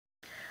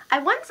I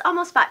once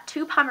almost bought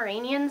 2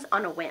 Pomeranians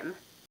on a whim.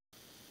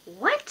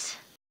 What?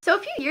 So a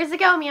few years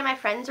ago, me and my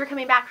friends were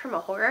coming back from a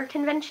horror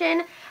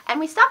convention, and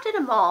we stopped at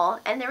a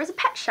mall, and there was a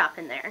pet shop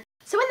in there.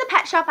 So in the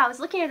pet shop, I was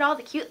looking at all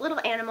the cute little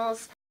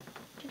animals,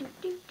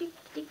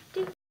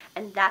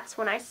 and that's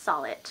when I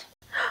saw it.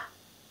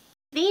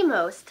 The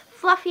most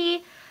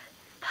fluffy,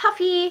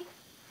 puffy,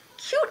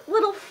 cute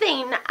little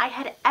thing I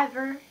had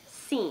ever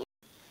seen.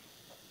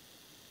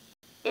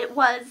 It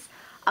was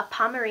a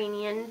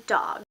Pomeranian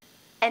dog,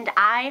 and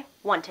I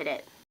wanted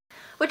it.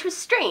 Which was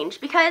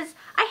strange because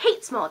I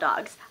hate small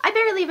dogs. I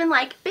barely even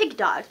like big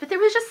dogs, but there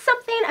was just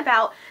something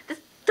about this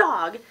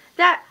dog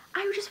that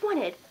I just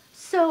wanted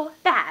so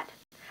bad.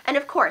 And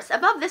of course,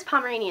 above this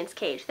Pomeranian's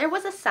cage, there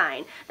was a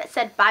sign that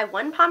said, buy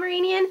 1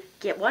 Pomeranian,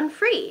 get 1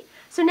 free.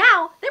 So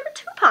now, there were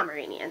 2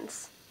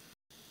 Pomeranians.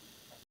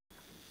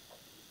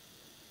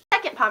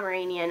 Second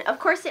Pomeranian, of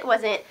course it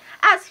wasn't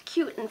as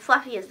cute and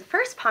fluffy as the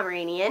first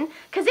Pomeranian,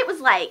 because it was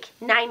like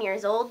 9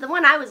 years old. The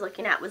one I was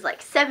looking at was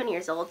like 7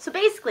 years old. So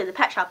basically the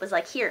pet shop was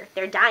like, here,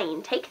 they're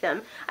dying, take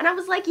them. And I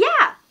was like,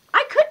 yeah,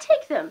 I could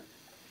take them.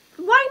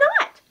 Why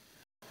not?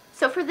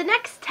 So for the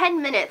next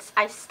 10 minutes,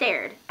 I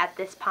stared at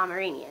this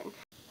Pomeranian.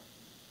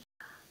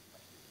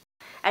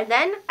 And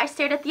then I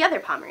stared at the other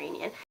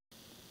Pomeranian.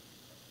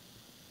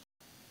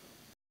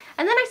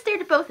 And then I stared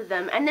at both of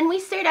them, and then we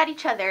stared at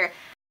each other.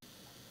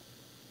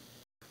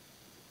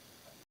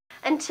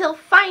 Until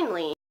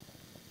finally,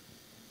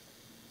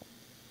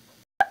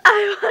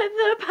 I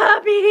want the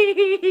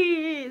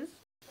puppies!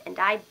 And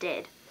I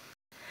did.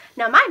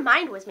 Now my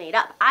mind was made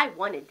up. I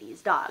wanted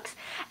these dogs.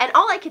 And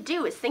all I could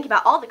do was think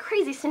about all the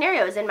crazy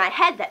scenarios in my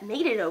head that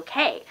made it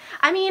okay.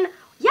 I mean,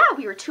 yeah,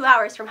 we were 2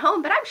 hours from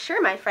home, but I'm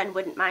sure my friend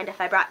wouldn't mind if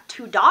I brought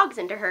 2 dogs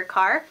into her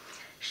car.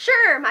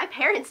 Sure, my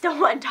parents don't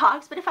want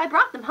dogs, but if I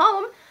brought them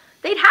home,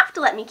 they'd have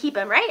to let me keep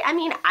them, right? I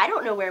mean, I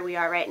don't know where we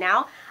are right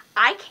now.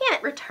 I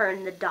can't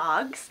return the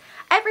dogs.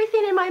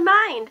 Everything in my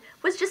mind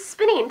was just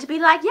spinning to be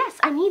like, yes,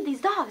 I need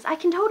these dogs. I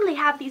can totally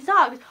have these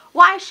dogs.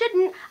 Why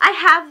shouldn't I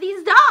have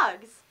these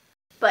dogs?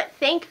 But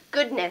thank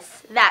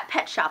goodness that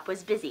pet shop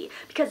was busy,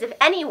 because if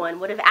anyone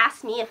would have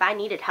asked me if I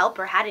needed help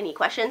or had any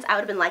questions, I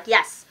would have been like,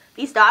 yes,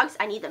 these dogs,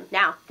 I need them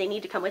now. They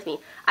need to come with me.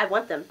 I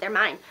want them. They're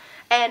mine.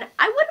 And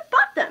I would have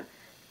bought them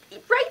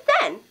right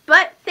then.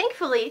 But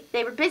thankfully,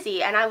 they were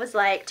busy, and I was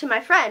like, to my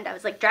friend, I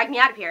was like, drag me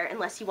out of here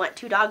unless you want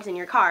 2 dogs in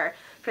your car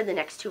for the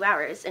next 2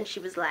 hours. And she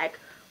was like,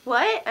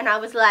 what? And I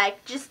was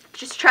like, just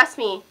trust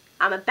me,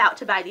 I'm about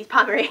to buy these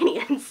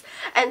Pomeranians.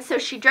 And so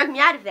she dragged me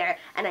out of there,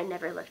 and I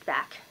never looked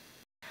back.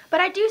 But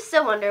I do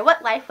still wonder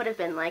what life would have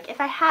been like if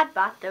I had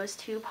bought those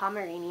 2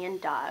 Pomeranian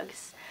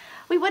dogs.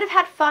 We would have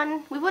had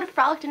fun, we would have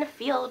frolicked in a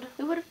field,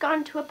 we would have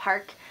gone to a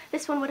park.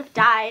 This one would have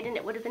died, and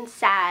it would have been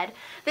sad.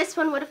 This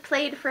one would have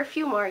played for a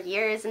few more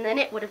years, and then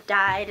it would have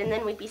died, and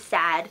then we'd be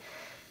sad.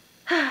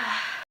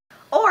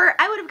 Or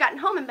I would have gotten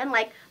home and been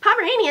like,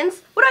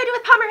 Pomeranians? What do I do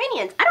with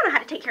Pomeranians? I don't know how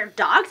to take care of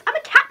dogs. I'm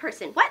a cat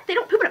person. What? They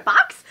don't poop in a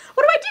box?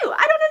 What do I do?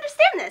 I don't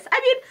understand this. I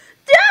mean,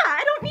 duh,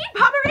 I don't need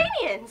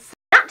Pomeranians.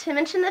 Not to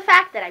mention the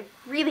fact that I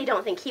really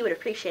don't think he would have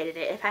appreciated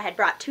it if I had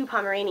brought 2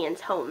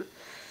 Pomeranians home.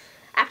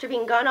 After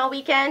being gone all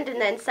weekend and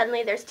then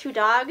suddenly there's 2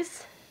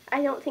 dogs,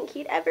 I don't think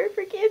he'd ever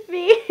forgive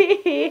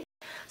me.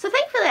 So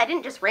thankfully I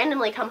didn't just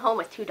randomly come home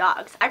with 2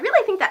 dogs. I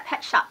really think that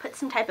pet shop put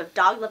some type of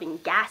dog-loving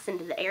gas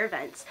into the air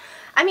vents.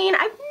 I mean,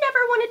 I've never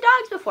wanted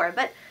dogs before,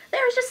 but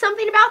there was just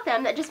something about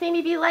them that just made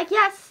me be like,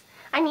 yes,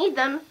 I need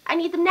them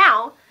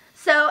now.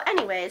 So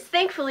anyways,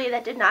 thankfully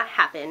that did not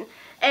happen.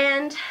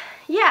 And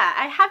yeah,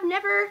 I have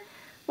never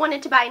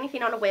wanted to buy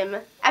anything on a whim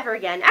ever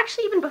again.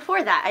 Actually, even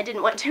before that, I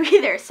didn't want to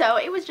either, so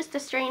it was just a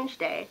strange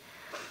day.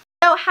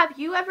 So have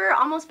you ever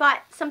almost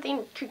bought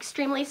something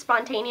extremely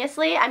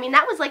spontaneously? I mean,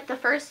 that was like the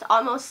first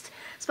almost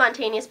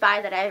spontaneous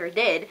buy that I ever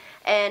did,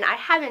 and I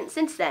haven't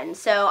since then,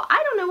 so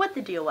I don't know what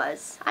the deal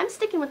was. I'm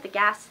sticking with the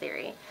gas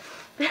theory.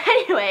 But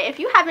anyway, if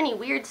you have any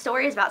weird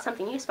stories about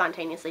something you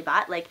spontaneously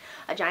bought, like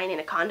a giant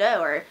anaconda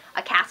or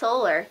a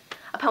castle or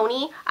a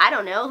pony, I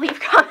don't know, leave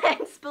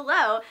comments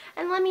below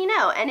and let me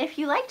know. And if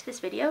you liked this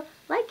video,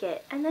 like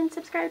it, and then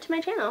subscribe to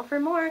my channel for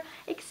more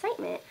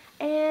excitement.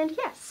 And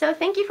yes, so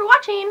thank you for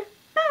watching.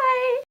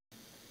 Bye!